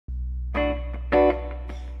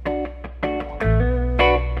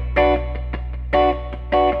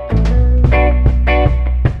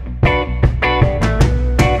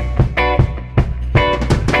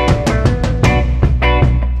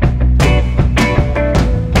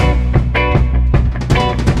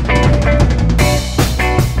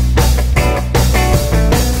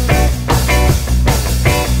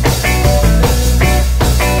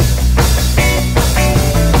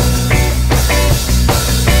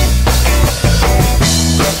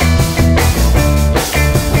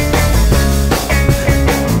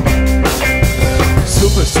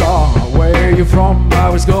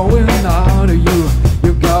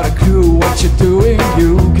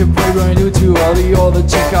you're the other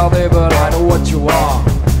chick out there, but I know what you are.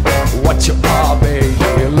 What you are, baby.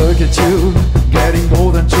 Look at you, getting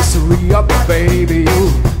more than just a re-up, baby.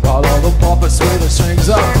 You got all the puppets with the strings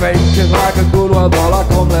up, faking like a good one, but I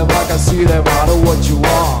come them like I see them. I know what you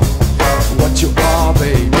are. What you are,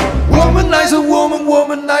 baby. Womanizer, woman,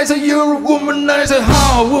 womanizer, you're a womanizer,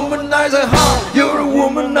 how? Womanizer, how? You're a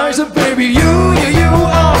womanizer, baby. You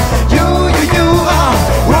are. You are.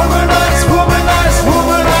 Womanizer, womanizer,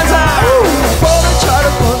 womanizer. For the try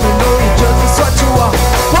to put me, know you just as what you are.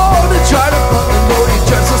 For the try to put me, know you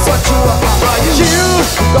just as what you are.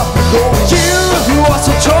 You got me going. You are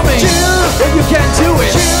so charming. And you can't do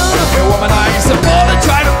it. You're a womanizer. For the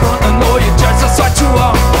try to put me, know you just as what you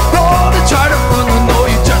are. Try to run, I know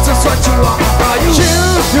you just as what you are.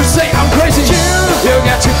 You say I'm crazy, you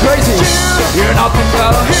get you crazy. You're nothing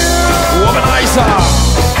but a womanizer.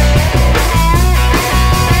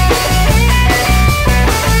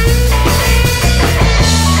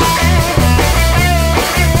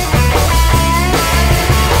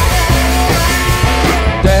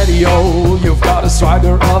 Daddy-o, you've got a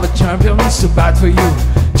swagger of a champion. So bad for you,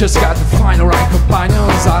 just got to find the right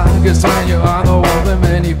companions. I guess when you are the one that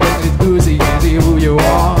many baby doozy, who you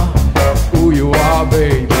are,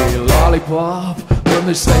 baby. Lollipop, when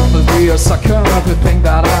they say for me a sucker, they think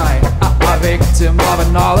that I'm a victim of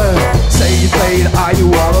another. Say you played, are you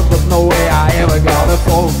are, but no way I ever gotta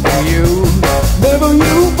fall for you. Never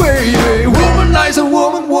you, baby. Womanizer,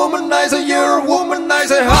 woman, womanizer, you're a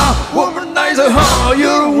womanizer, huh? Womanizer, huh?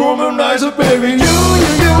 You're a womanizer, baby. You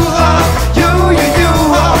are. You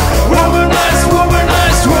are. Womanizer,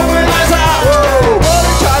 womanizer, womanizer.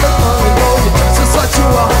 Wanna try to find me, know you just as what you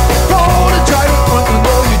are. Wanna try to find me,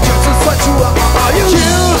 know you just as what you are. You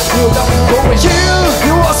got me going.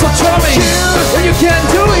 You are so charming, and you can't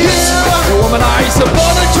do it. You're a womanizer.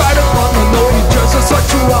 Wanna try to find me, know you just as what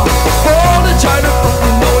you are. Wanna try to find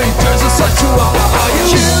me, know you just as what you are.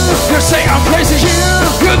 You say I'm crazy,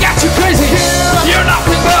 you got you crazy. You're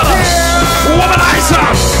nothing but a womanizer.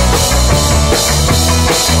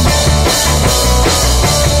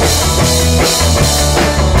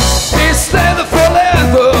 It's leather for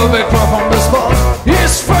leather, big club on the spot.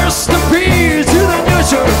 It's first appeal to the new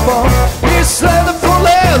shirt ball. It's leather for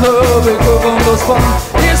leather, big club on the spot.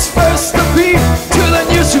 It's first appeal to the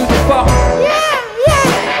new shirt ball.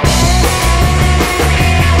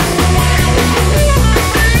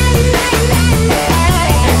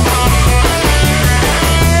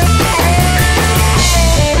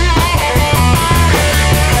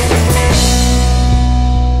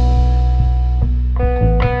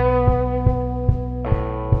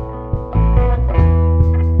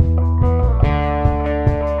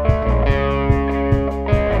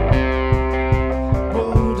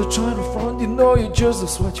 Just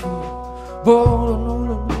as what you are. Oh,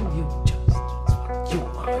 no, you just as what you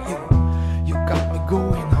are. You got me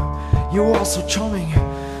going. You are so charming,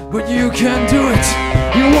 but you can't do it.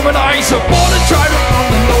 You womanizer. Wanna try to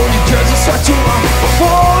run, I know you just as what you are.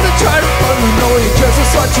 Wanna try to run, I know you just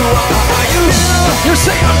as what you are. You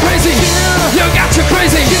say I'm